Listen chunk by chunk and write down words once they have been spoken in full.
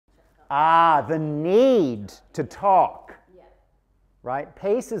Ah, the need to talk. Right?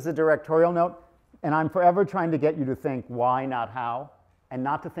 Pace is a directorial note, and I'm forever trying to get you to think why, not how, and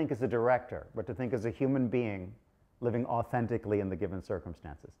not to think as a director, but to think as a human being living authentically in the given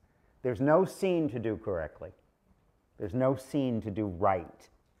circumstances. There's no scene to do correctly. There's no scene to do right.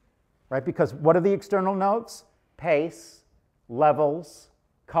 Right? Because what are the external notes? Pace, levels,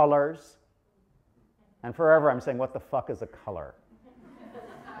 colors. And forever I'm saying, what the fuck is a color?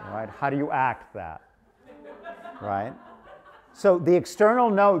 Right? How do you act that? Right? So the external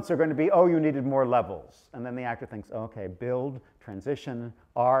notes are going to be, oh, you needed more levels. And then the actor thinks, okay, build, transition,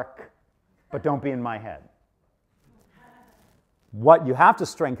 arc, but don't be in my head. What you have to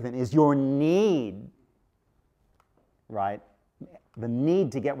strengthen is your need, right? The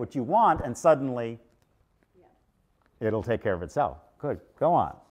need to get what you want, and suddenly it'll take care of itself. Good, go on.